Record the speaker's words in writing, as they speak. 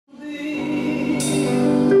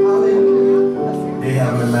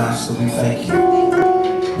lives. So we thank you.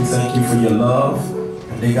 We thank you for your love.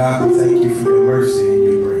 And dear God, we thank you for your mercy and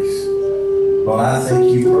your grace. Lord, I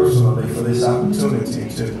thank you personally for this opportunity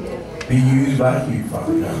to be used by you,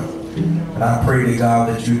 Father God. And I pray to God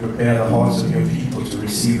that you prepare the hearts of your people to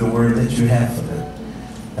receive the word that you have for them.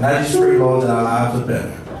 And I just pray, Lord, that our lives are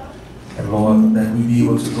better. And Lord, that we be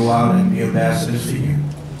able to go out and be ambassadors for you.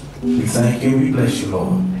 We thank you and we bless you,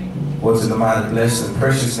 Lord. What's in the mighty, blessed, and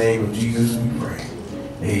precious name of Jesus we pray.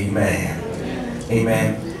 Amen.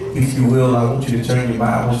 Amen. If you will, I want you to turn your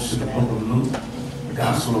Bibles to the book of Luke, the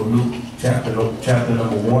Gospel of Luke, chapter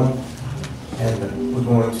number 1. And we're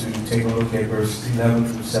going to take a look at verses 11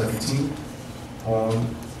 through 17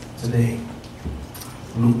 on today.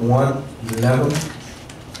 Luke 1, 11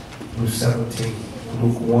 through 17.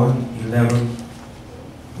 Luke 1, 11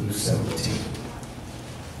 through 17.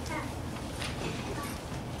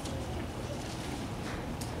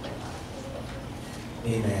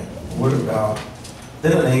 Amen. The word of God.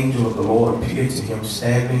 Then an angel of the Lord appeared to him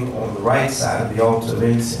standing on the right side of the altar of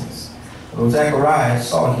incense. When Zacharias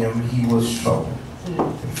saw him, he was troubled,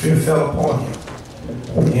 and fear fell upon him.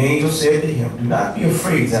 The angel said to him, "Do not be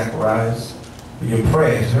afraid, Zacharias, for your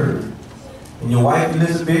prayer is heard. And your wife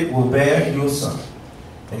Elizabeth will bear you a son,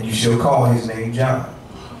 and you shall call his name John.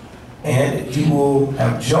 And you will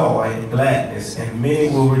have joy and gladness, and many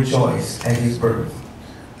will rejoice at his birth.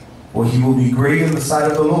 For he will be great in the sight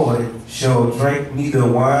of the Lord, and shall drink neither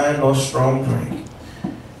wine nor strong drink.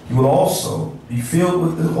 He will also be filled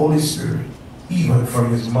with the Holy Spirit, even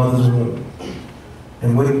from his mother's womb.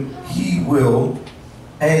 And he will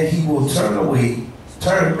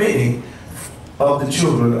turn many of the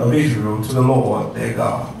children of Israel to the Lord their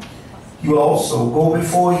God. He will also go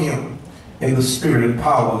before him in the spirit and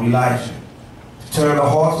power of Elijah, to turn the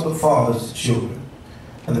hearts of the fathers to children,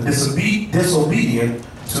 and the disobedient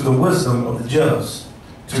to the wisdom of the just,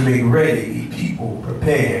 to make ready a people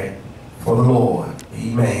prepared for the Lord."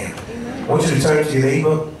 Amen. I want you to turn to your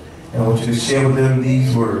neighbor, and I want you to share with them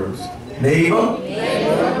these words. Neighbor,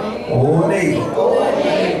 oh neighbor,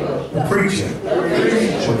 the preacher,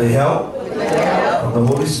 with the help of the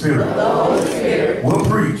Holy Spirit, will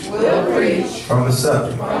preach from the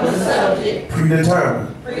subject,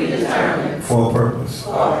 predetermined for a purpose.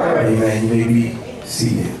 Amen. You may be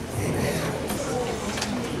seated.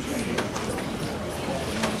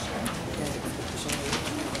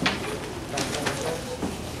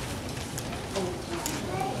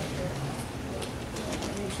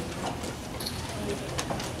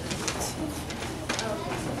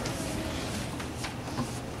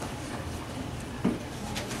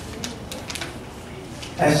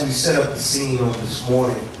 As we set up the scene on this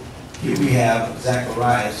morning, here we have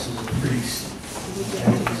Zacharias, who's a priest.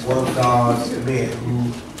 And he's one of God's men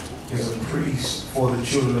who is a priest for the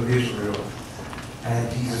children of Israel. And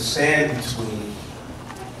he's a stand-between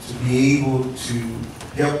to be able to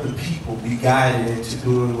help the people be guided into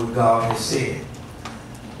doing what God has said.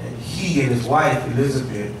 And he and his wife,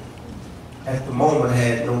 Elizabeth, at the moment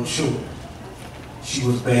had no children. She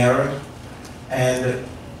was barren. And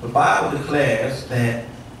the Bible declares that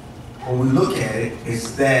when we look at it,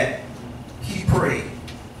 is that he prayed.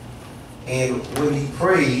 And when he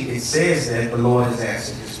prayed, it says that the Lord has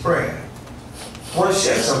answered his prayer. I want to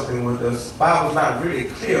share something with us. The Bible's not really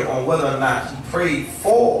clear on whether or not he prayed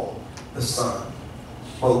for the son.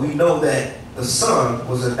 But we know that the son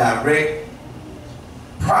was a direct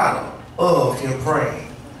product of him praying.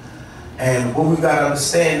 And what we've got to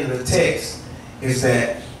understand in the text is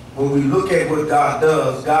that when we look at what God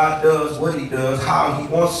does what he does, how he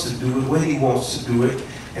wants to do it, when he wants to do it.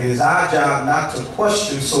 And it's our job not to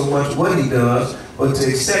question so much what he does, but to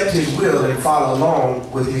accept his will and follow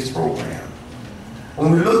along with his program.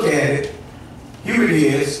 When we look at it, here it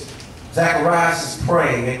is. Zacharias is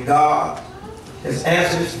praying, and God has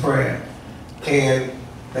answered his prayer. And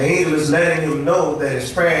the angel is letting him know that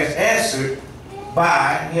his prayer is answered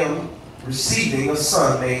by him receiving a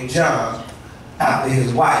son named John after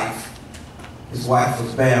his wife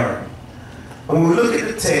was barren. When we look at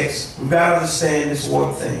the text, we've got to understand this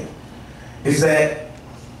one thing, is that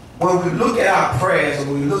when we look at our prayers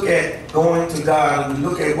and we look at going to God and we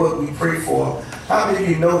look at what we pray for, how many of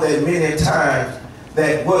you know that many times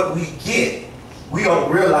that what we get, we don't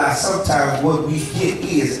realize sometimes what we get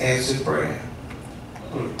is answered prayer?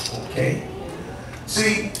 Okay.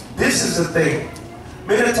 See, this is the thing.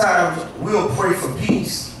 Many times we'll pray for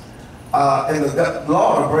peace, and the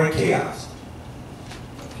Lord will bring chaos.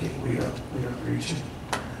 Okay, we don't preach it.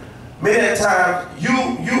 Many times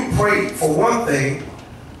you pray for one thing,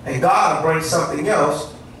 and God will bring something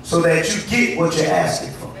else so that you get what you're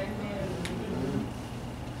asking for.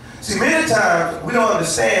 See, many times we don't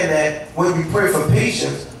understand that when we pray for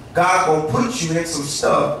patience, God will put you in some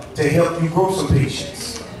stuff to help you grow some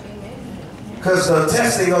patience. Because the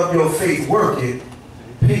testing of your faith worketh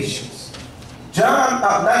patience.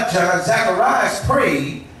 Zacharias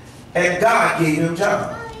prayed and God gave him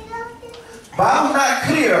John. Bible's not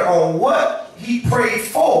clear on what he prayed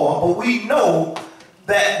for, but we know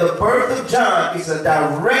that the birth of John is a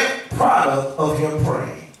direct product of him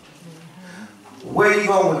praying. Where are you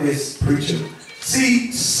going with this, preacher?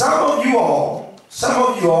 See, some of you all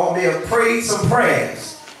may have prayed some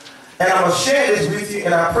prayers. And I'm going to share this with you,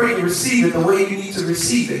 and I pray you receive it the way you need to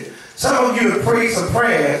receive it. Some of you have prayed some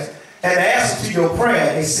prayers, and the answer to your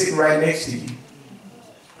prayer is sitting right next to you.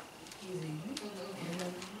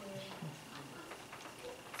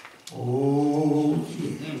 Oh,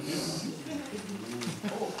 Jesus.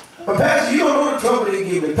 But Pastor, you don't know the trouble they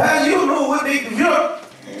give me. Pastor, you don't know what they do.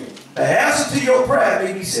 The answer to your prayer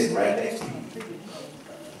may be sitting right next to you.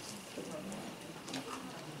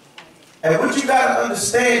 And what you got to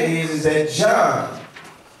understand is that John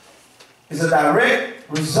is a direct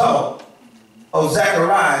result of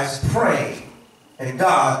Zacharias praying and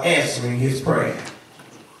God answering his prayer.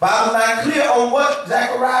 Bible's not clear on what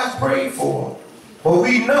Zacharias prayed for, but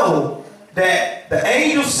we know that the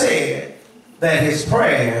angel said that his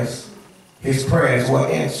prayers were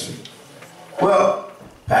answered. Well,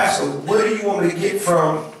 Pastor, what do you want me to get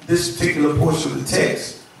from this particular portion of the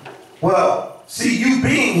text? Well, see, you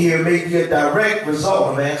being here may be a direct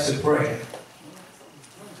result of answered prayer.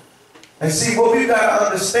 And see, what we've got to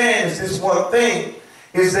understand is this one thing,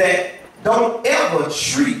 is that don't ever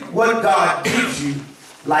treat what God gives you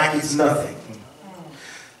like it's nothing.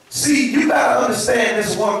 See, you got to understand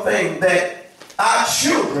this one thing, that our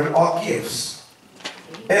children are gifts.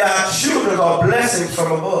 And our children are blessings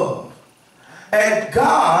from above. And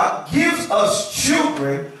God gives us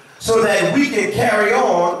children so that we can carry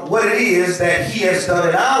on what it is that he has done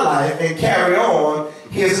in our life and carry on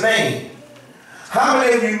his name. How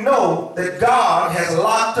many of you know that God has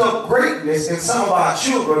locked up greatness in some of our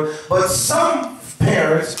children, but some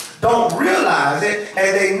parents don't realize it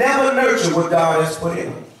and they never nurture what God has put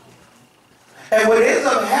in them? And what ends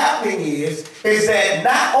up happening is that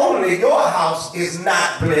not only your house is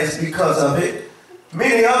not blessed because of it,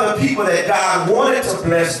 many other people that God wanted to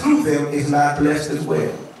bless through them is not blessed as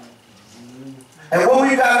well. And what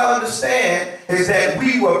we got to understand is that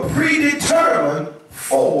we were predetermined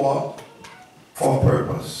for a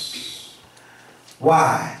purpose.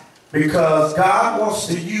 Why? Because God wants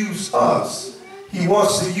to use us. He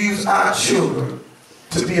wants to use our children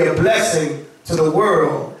to be a blessing to the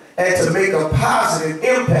world and to make a positive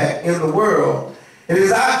impact in the world. It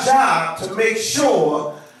is our job to make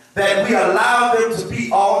sure that we allow them to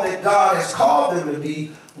be all that God has called them to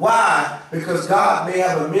be. Why? Because God may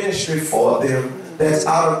have a ministry for them that's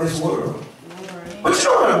out of this world. But you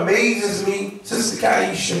know what amazes me, Sister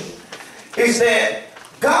Kaisha, is that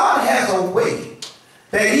God has a way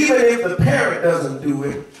that even if the parent doesn't do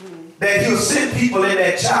it, that he'll send people in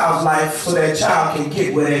that child's life so that child can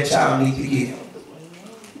get where that child needs to get.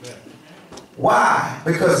 Why?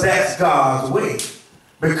 Because that's God's way.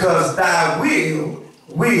 Because thy will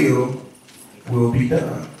be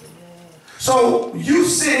done. So you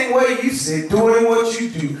sitting where you sit, doing what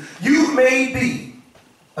you do, you may be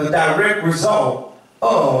a direct result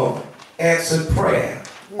of answered prayer.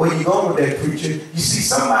 Where you going with that, preacher? You see,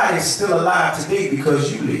 somebody's still alive today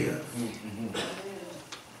because you live.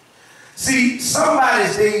 See,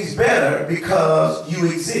 somebody's day's better because you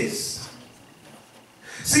exist.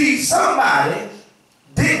 See, somebody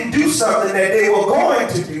didn't do something that they were going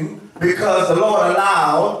to do because the Lord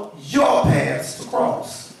allowed your paths to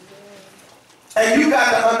cross. And you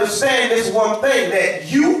got to understand this one thing, that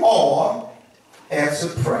you are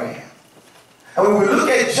answered prayer. And when we look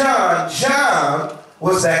at John, John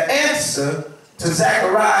was the answer to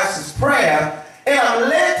Zacharias' prayer. And I'm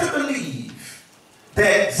led to believe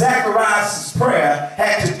that Zacharias' prayer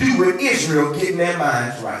had to do with Israel getting their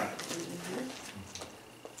minds right.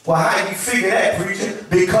 Well, how do you figure that, preacher?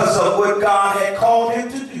 Because of what God had called him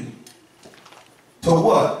to do. To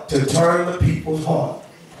what? To turn the people's heart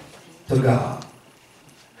to God.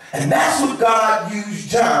 And that's what God used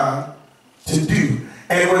John to do.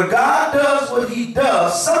 And when God does what he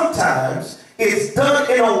does, sometimes it's done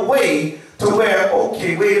in a way to where,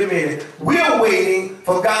 okay, wait a minute, we're waiting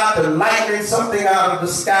for God to lighten something out of the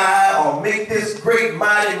sky or make this great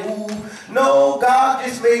mighty move. No, God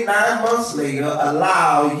just may 9 months later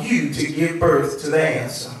allow you to give birth to the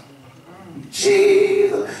answer.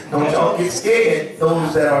 Jesus, don't y'all get scared,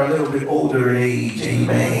 those that are a little bit older in age,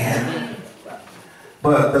 amen.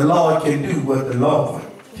 But the Lord can do what the Lord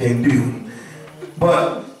can do.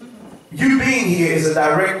 But you being here is a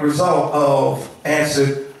direct result of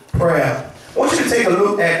answered prayer. I want you to take a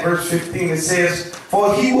look at verse 15. It says,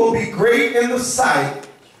 for he will be great in the sight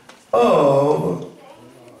of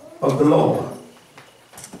the Lord,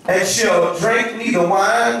 and shall drink neither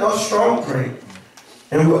wine nor strong drink,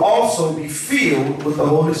 and will also be filled with the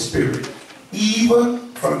Holy Spirit,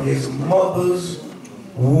 even from his mother's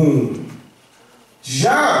womb.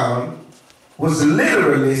 John was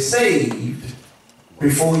literally saved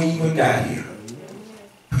before he even got here.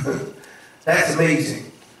 That's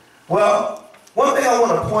amazing. Well, one thing I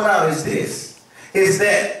want to point out is this, is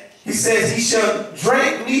that he says he shall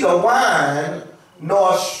drink neither wine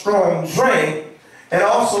nor strong drink, and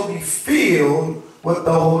also be filled with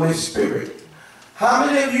the Holy Spirit. How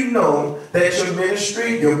many of you know that your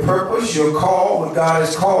ministry, your purpose, your call, what God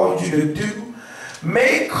has called you to do,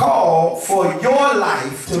 may call for your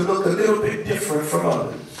life to look a little bit different from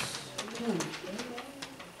others?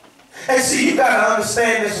 And see, you got to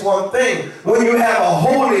understand this one thing. When you have a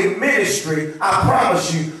holy ministry, I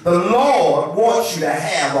promise you, the Lord wants you to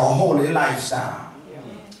have a holy lifestyle.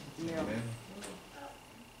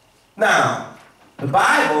 Now, the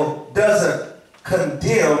Bible doesn't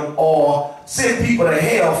condemn or send people to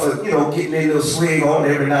hell for, getting their little swig on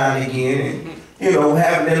every now and again, and,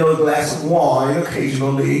 having their little glass of wine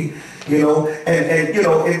occasionally, and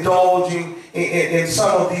indulging in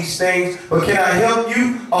some of these things. But can I help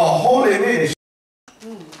you? A holy ministry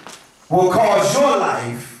will cause your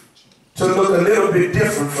life to look a little bit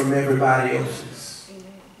different from everybody else's.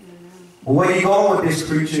 But where you going with this,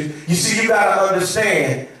 preacher? You see, you got to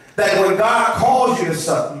understand that when God calls you to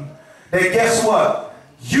something, that guess what?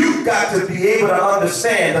 You've got to be able to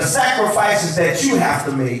understand the sacrifices that you have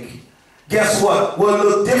to make. Guess what? Will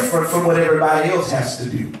look different from what everybody else has to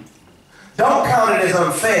do. Don't count it as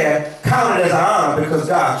unfair. Count it as an honor because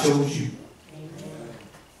God chose you.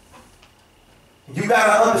 You got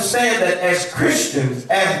to understand that as Christians,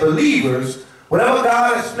 as believers, whatever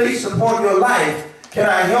God has placed upon your life, can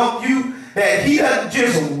I help you? That he doesn't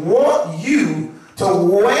just want you to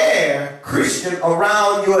wear Christian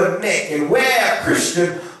around your neck and wear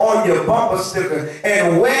Christian on your bumper sticker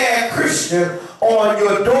and wear Christian on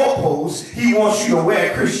your doorpost. He wants you to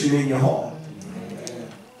wear Christian in your heart.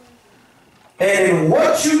 And in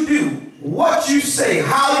what you do, what you say,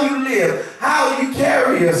 how you live, how you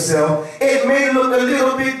carry yourself, it may look a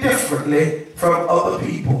little bit differently from other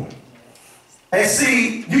people. And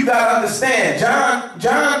see, you got to understand,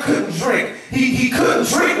 John couldn't drink. He couldn't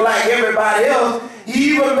drink like everybody else,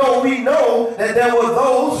 even though we know that there were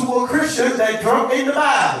those who were Christians that drank in the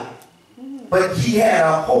Bible. But he had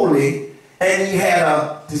a holy and he had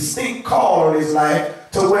a distinct call on his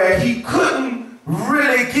life to where he couldn't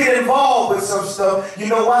really get involved with some stuff. You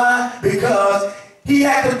know why? Because he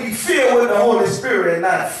had to be filled with the Holy Spirit and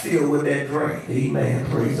not filled with that drink. Amen.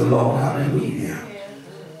 Praise the Lord. Hallelujah.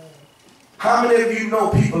 How many of you know,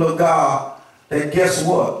 people of God, that guess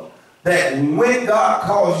what? That when God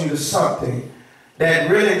calls you to something, that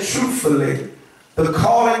really truthfully, the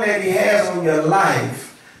calling that he has on your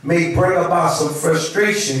life may bring about some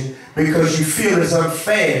frustration because you feel it's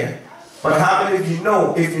unfair. But how many of you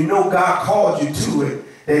know, if you know God called you to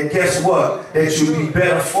it, then guess what? That you'll be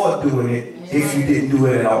better for doing it if you didn't do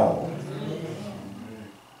it at all.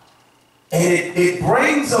 And it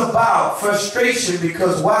brings about frustration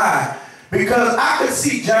because why? Because I could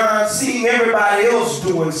see John seeing everybody else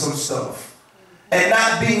doing some stuff and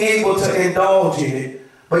not being able to indulge in it.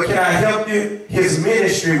 But can I help you? His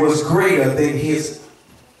ministry was greater than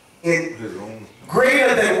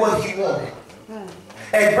greater than what he wanted,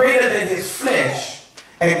 and greater than his flesh,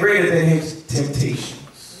 and greater than his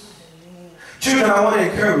temptations. Children, I want to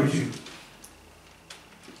encourage you.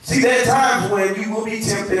 See, there are times when you will be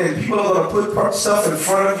tempted and people are going to put stuff in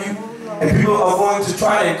front of you. And people are going to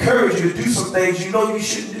try to encourage you to do some things you know you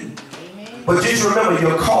shouldn't do. Amen. But just remember,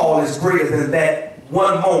 your call is greater than that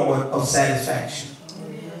one moment of satisfaction.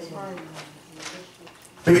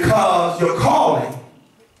 Because your calling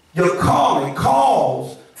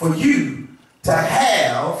calls for you to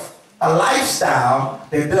have a lifestyle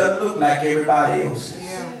that doesn't look like everybody else's.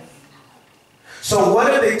 So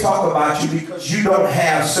what if they talk about you because you don't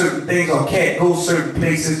have certain things or can't go certain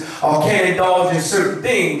places or can't indulge in certain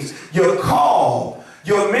things? Your call,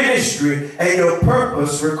 your ministry, and your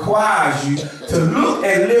purpose requires you to look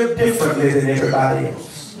and live differently than everybody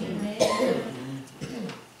else.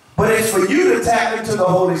 But it's for you to tap into the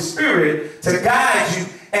Holy Spirit to guide you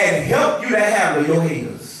and help you to handle your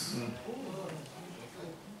haters.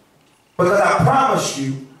 Because I promise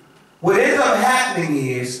you, what ends up happening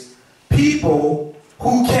is people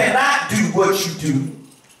who cannot do what you do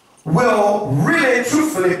will really and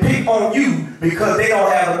truthfully pick on you because they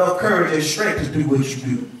don't have enough courage and strength to do what you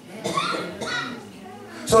do.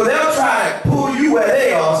 So they'll try to pull you where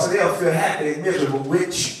they are so they'll feel happy and miserable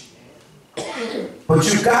with you. But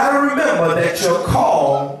you got to remember that your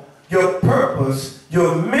call, your purpose,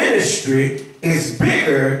 your ministry is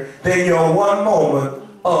bigger than your one moment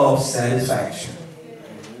of satisfaction.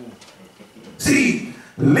 See,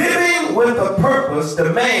 living with a purpose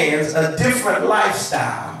demands a different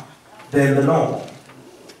lifestyle than the norm.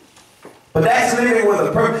 But that's living with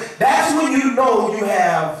a purpose. That's when you know you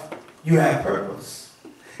have purpose.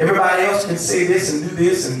 Everybody else can say this and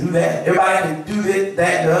do that. Everybody can do this,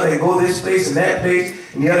 that, and the other, and go this place and that place,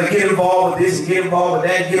 and the other get involved with this and get involved with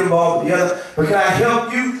that and get involved with the other. But can I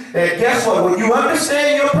help you that guess what? When you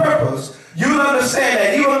understand your purpose, you'll understand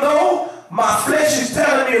that even though my flesh is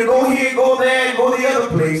telling me to go here, go there, and go the other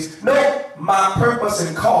place, no, my purpose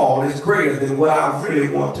and call is greater than what I really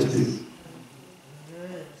want to do.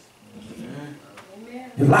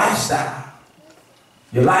 Your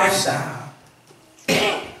lifestyle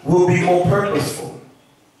will be more purposeful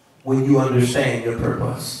when you understand your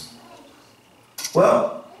purpose.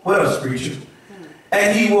 Well, what else, preacher?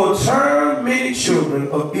 And he will turn many children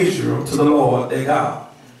of Israel to the Lord their God.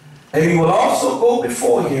 And he will also go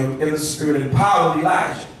before him in the spirit and power of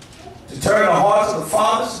Elijah, to turn the hearts of the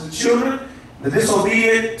fathers to the children, the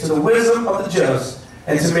disobedient to the wisdom of the just,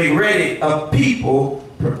 and to make ready a people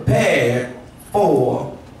prepared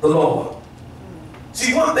for the Lord.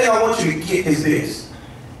 See, one thing I want you to get is this,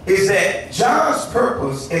 is that John's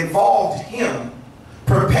purpose involved him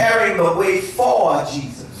preparing the way for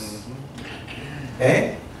Jesus.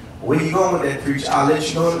 Okay? Where you going with that, preacher? I'll let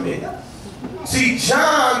you know in a minute. See,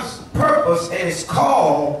 John's purpose and his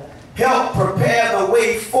call helped prepare the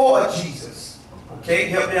way for Jesus. Okay?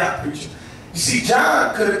 Help me out, preacher. You see,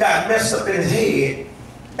 John could have got messed up in his head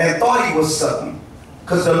and thought he was something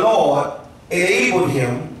because the Lord enabled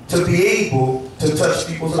him to be able to touch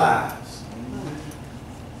people's lives.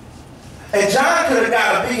 And John could have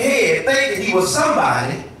got a big head thinking he was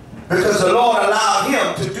somebody because the Lord allowed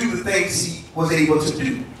him to do the things he was able to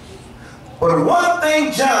do. But one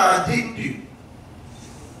thing John didn't do,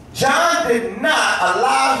 John did not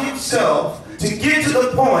allow himself to get to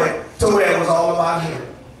the point to where it was all about him.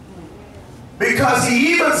 Because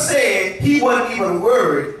he even said he wasn't even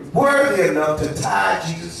worthy enough to tie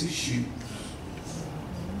Jesus' shoe.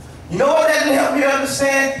 You know what that didn't help me to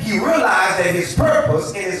understand? He realized that his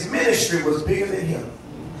purpose in his ministry was bigger than him.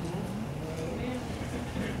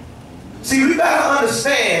 See, we got to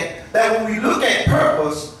understand that when we look at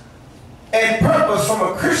purpose, and purpose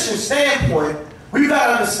from a Christian standpoint, we got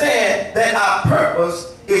to understand that our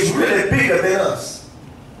purpose is really bigger than us.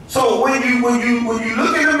 So when you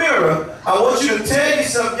look in the mirror, I want you to tell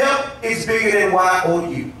yourself, yep, it's bigger than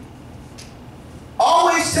Y-O-U.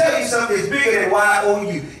 Always tell yourself it's bigger than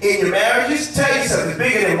Y-O-U. In your marriages, tell yourself it's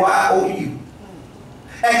bigger than Y-O-U.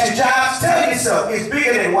 At your jobs, tell yourself it's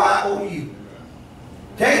bigger than Y-O-U.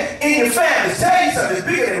 Okay? In your families, tell yourself it's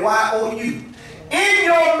bigger than Y-O-U. In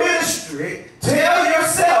your ministry, tell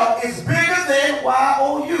yourself it's bigger than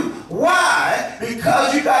Y-O-U. Why?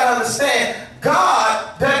 Because you got to understand,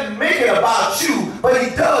 God doesn't make it about you, but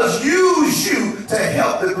he does use you to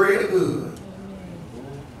help the greater good.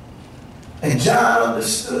 And John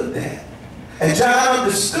understood that. And John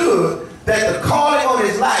understood that the calling on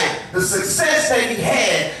his life, the success that he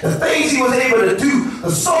had, the things he was able to do, the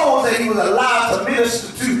souls that he was allowed to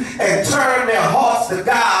minister to and turn their hearts to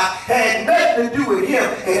God had nothing to do with him.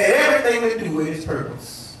 It had everything to do with his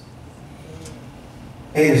purpose.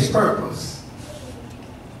 And his purpose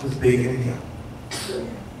was bigger than him.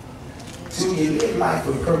 So when you live life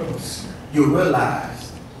with purpose, you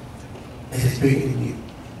realize that it's bigger than you.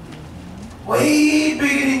 Way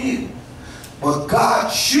bigger than you. But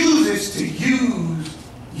God chooses to use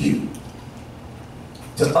you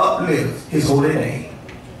to uplift his holy name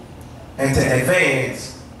and to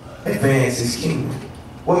advance his kingdom.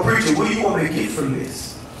 Well, preacher, what do you want me to get from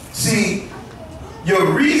this? See,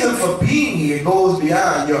 your reason for being here goes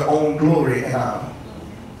beyond your own glory and honor.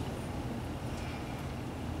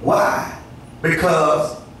 Why?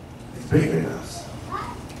 Because it's bigger than us.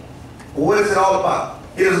 What is it all about?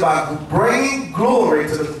 It is about bringing glory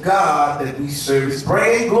to the God that we serve. It's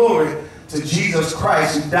bringing glory to Jesus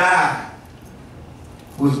Christ, who died,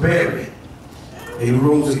 who was buried, and who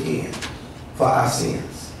rose again for our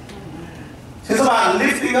sins. It's about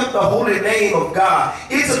lifting up the holy name of God.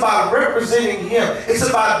 It's about representing him. It's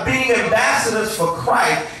about being ambassadors for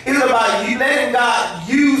Christ. It's about you letting God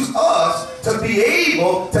use us to be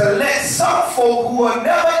able to let some folk who are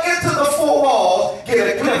never into the four walls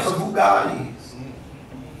get a glimpse of who God is.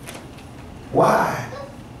 Why?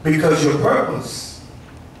 Because your purpose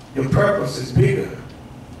is bigger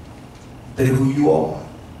than who you are.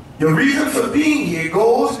 Your reason for being here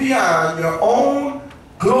goes beyond your own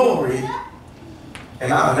glory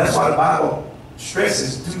and honor. That's why the Bible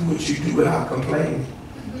stresses, do what you do without complaining.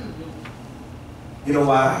 You know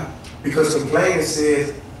why? Because complaining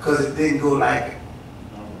says, because it didn't go like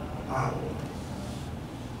I want.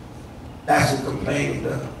 That's what complaining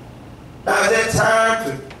does. Now, is there time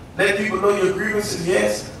to let people know your grievances?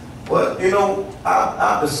 Yes. But, you know,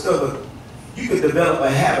 I've discovered you can develop a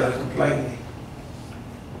habit of complaining.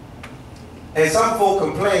 And some folk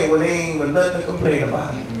complain when they ain't even nothing to complain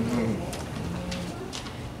about.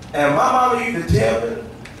 And my mama used to tell me,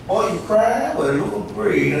 boy, you crying with a little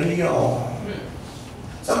bread under your arm.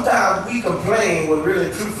 Sometimes we complain when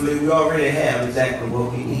really, truthfully, we already have exactly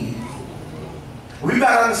what we need. We've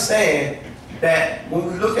got to understand that when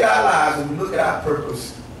we look at our lives, when we look at our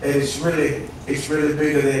purpose, that it's really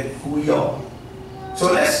bigger than who we are.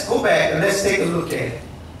 So let's go back and let's take a look at it.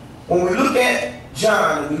 When we look at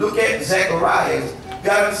John and we look at Zacharias, you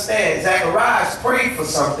got to understand, Zacharias prayed for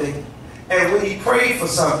something, and when he prayed for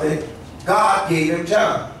something, God gave him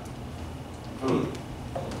John.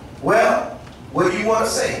 Well, what do you want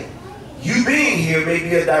to say? You being here may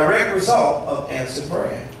be a direct result of answered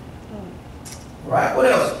prayer. Right? What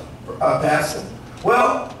else, Pastor?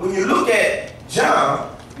 Well, when you look at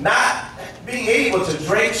John, not being able to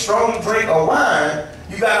drink strong drink or wine,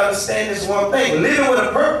 you got to understand this one thing. Living with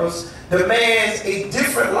a purpose demands a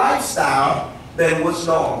different lifestyle than what's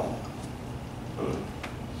normal.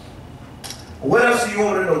 What else do you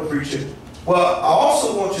want to know, preacher? Well, I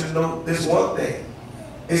also want you to know this one thing,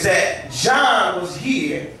 is that John was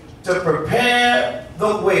here to prepare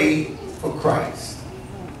the way for Christ.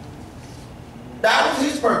 That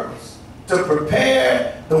was his purpose, to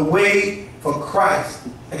prepare the way for Christ.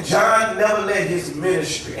 And John never let his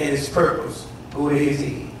ministry and his purpose go to his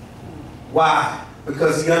head. Why?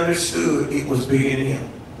 Because he understood it was bigger than him.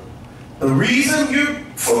 The reason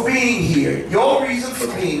for being here, your reason for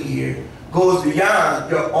being here, goes beyond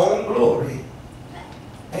your own glory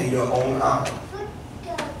and your own honor.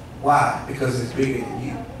 Why? Because it's bigger than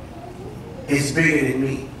you. It's bigger than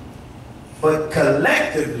me. But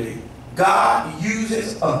collectively, God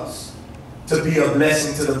uses us to be a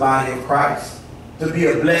blessing to the body of Christ, to be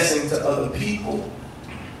a blessing to other people,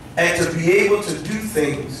 and to be able to do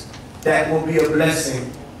things that will be a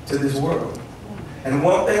blessing to this world. And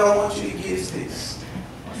one thing I want you to get is this,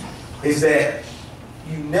 is that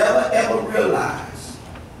you never ever realize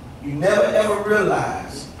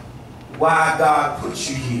why God puts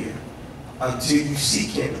you here until you seek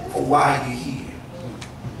him for why you're here.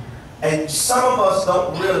 And some of us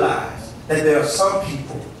don't realize that there are some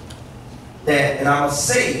people that, and I'm going to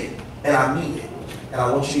say it, and I mean it, and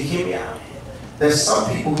I want you to hear me out. There's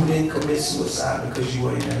some people who didn't commit suicide because you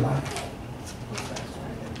were in their life.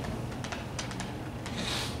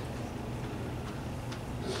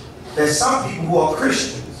 There's some people who are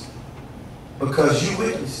Christians because you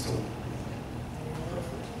witnessed to them.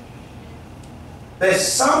 There's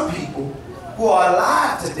some people who are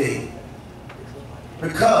alive today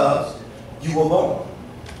because you were born.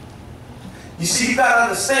 You see, you got to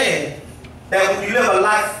understand that when you live a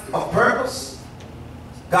life of purpose,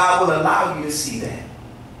 God will allow you to see that.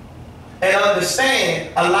 And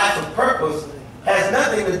understand a life of purpose has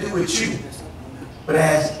nothing to do with you, but it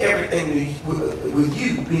has everything to do with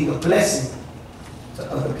you being a blessing to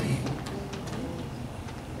other people.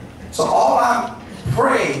 So all I'm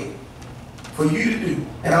praying for you to do,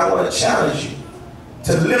 and I want to challenge you,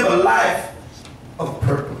 to live a life of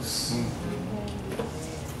purpose.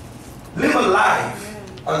 Live a life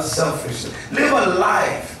unselfishly. Live a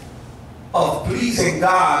life of pleasing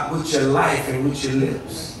God with your life and with your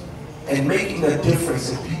lips, and making a difference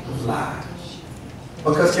in people's lives.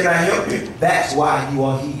 Because can I help you? That's why you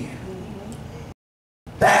are here.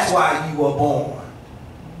 That's why you were born.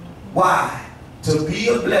 Why? To be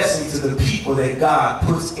a blessing to the people that God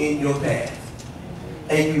puts in your path.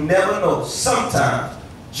 And you never know, sometimes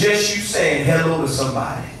just you saying hello to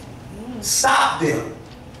somebody, stop them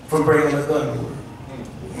from bringing a gun to work.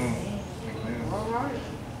 All right.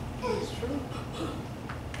 It's true.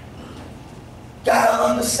 Gotta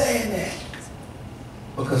understand that.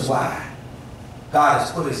 Because why? God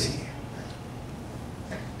has put us here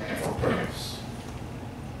for a purpose.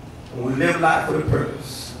 When we live life with a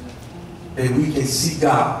purpose, then we can see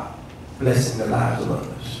God blessing the lives of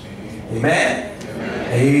others. Amen?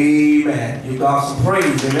 Amen. Amen. Give God some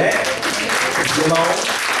praise. Amen. Come on.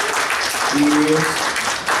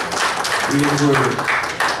 He is word.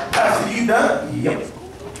 Pastor, you done? Yep.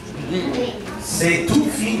 C'est tout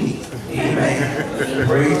see me. Amen.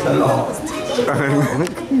 Praise the Lord. Amen.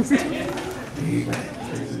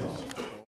 Praise the